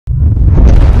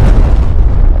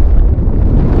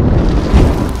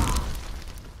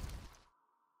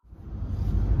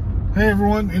Hey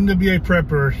everyone, NWA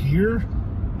Prepper here.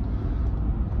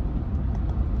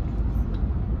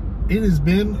 It has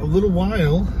been a little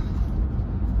while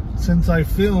since I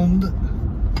filmed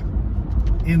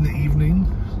in the evening.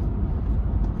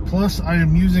 Plus, I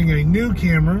am using a new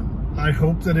camera. I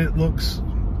hope that it looks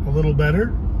a little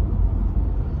better.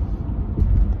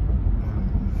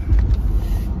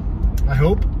 I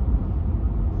hope.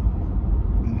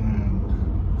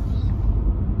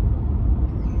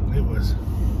 It was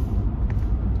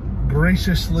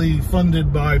graciously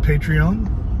funded by Patreon.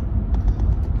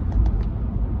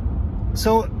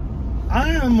 So I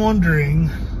am wondering,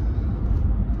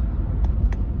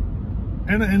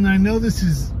 and I know this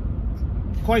is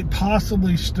quite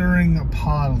possibly stirring a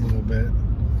pot a little bit,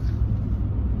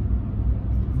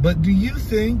 but do you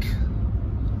think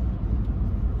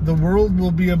the world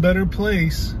will be a better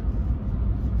place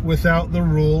without the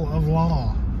rule of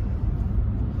law?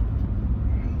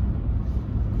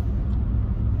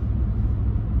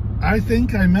 I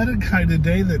think I met a guy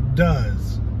today that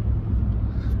does.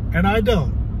 And I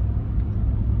don't.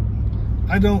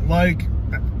 I don't like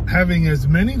having as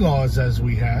many laws as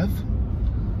we have.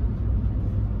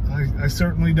 I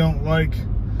certainly don't like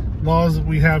laws that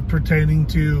we have pertaining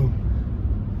to,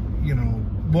 you know,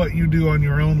 what you do on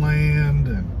your own land,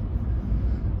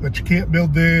 and that you can't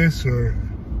build this, or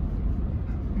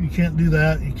you can't do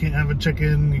that, you can't have a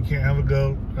chicken, you can't have a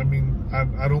goat. I mean,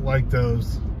 I don't like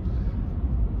those.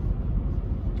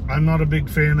 I'm not a big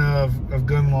fan of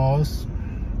gun laws.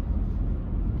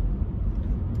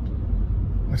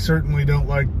 I certainly don't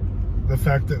like the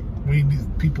fact that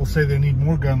people say they need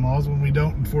more gun laws when we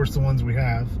don't enforce the ones we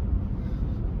have.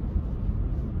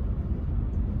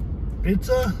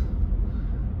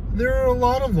 There are a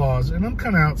lot of laws, and I'm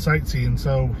kind of out sightseeing,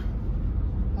 so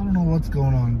I don't know what's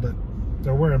going on, but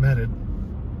they're where I'm headed.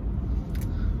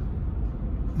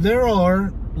 There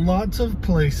are lots of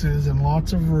places and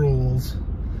lots of rules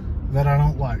that I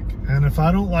don't like. And if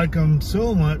I don't like them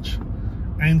so much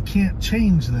and can't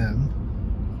change them,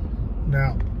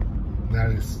 now,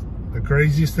 that is the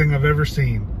craziest thing I've ever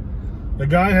seen. The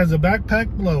guy has a backpack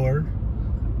blower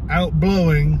out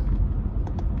blowing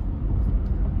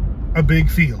a big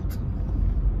field.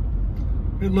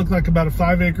 It looked like about a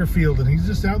 5-acre field, and he's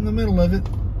just out in the middle of it,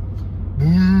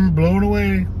 blowing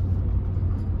away.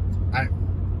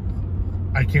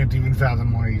 I can't even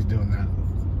fathom why he's doing that.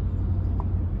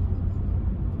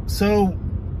 So,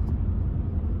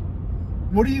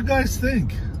 what do you guys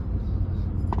think?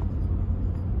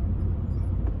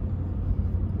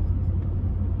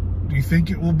 Do you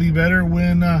think it will be better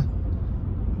when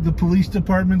the police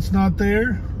department's not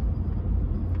there?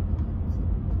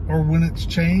 Or when it's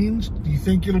changed? Do you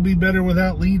think it'll be better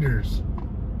without leaders?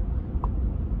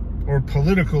 Or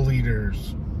political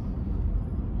leaders?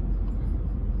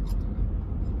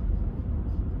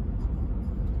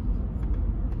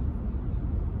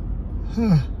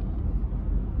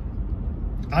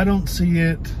 I don't see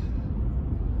it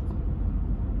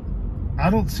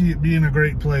being a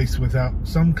great place without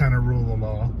some kind of rule of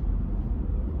law.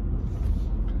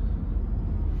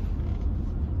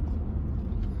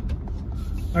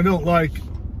 I don't like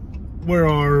where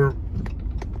our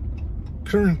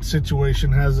current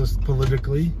situation has us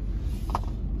politically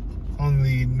on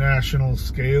the national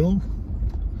scale,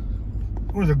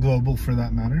 or the global for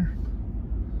that matter.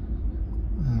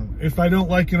 If I don't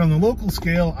like it on the local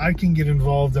scale, I can get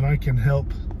involved and I can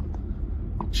help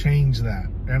change that.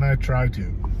 And I try to.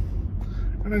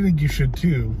 And I think you should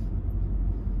too.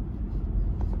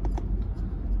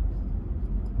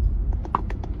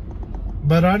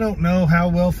 But I don't know how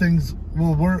well things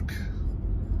will work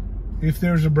if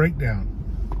there's a breakdown.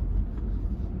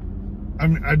 I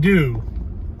mean, I do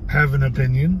have an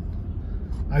opinion.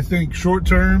 I think short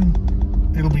term,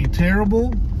 it'll be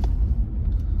terrible.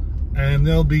 And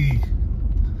there'll be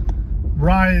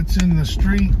riots in the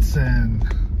streets, and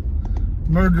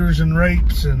murders and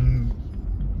rapes, and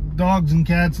dogs and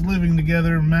cats living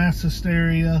together, mass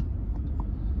hysteria.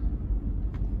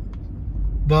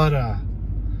 But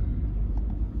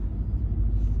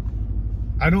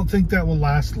I don't think that will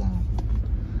last long.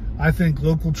 I think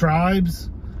local tribes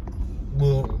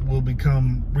will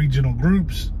become regional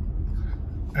groups,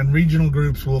 and regional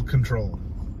groups will control.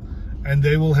 And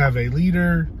they will have a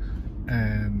leader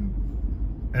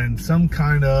and some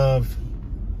kind of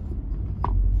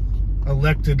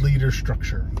elected leader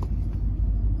structure.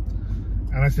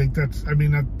 And I think that's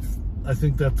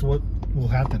what will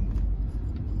happen.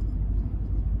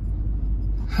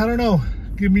 I don't know.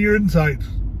 Give me your insight.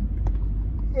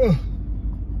 Oh,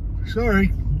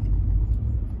 sorry.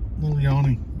 A little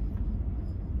yawning.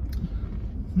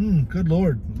 Good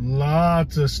Lord.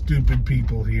 Lots of stupid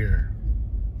people here.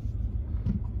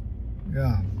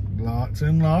 Yeah, lots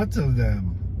and lots of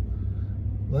them.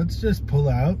 Let's just pull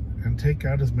out and take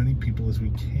out as many people as we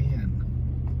can.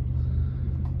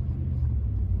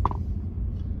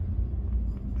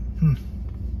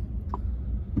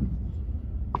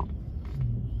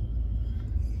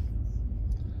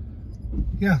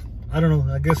 Yeah, I don't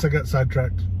know. I guess I got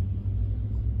sidetracked.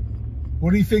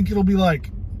 What do you think it'll be like?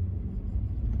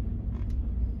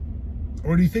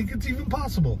 Or do you think it's even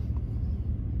possible?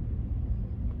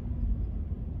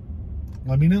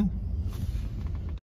 Let me know.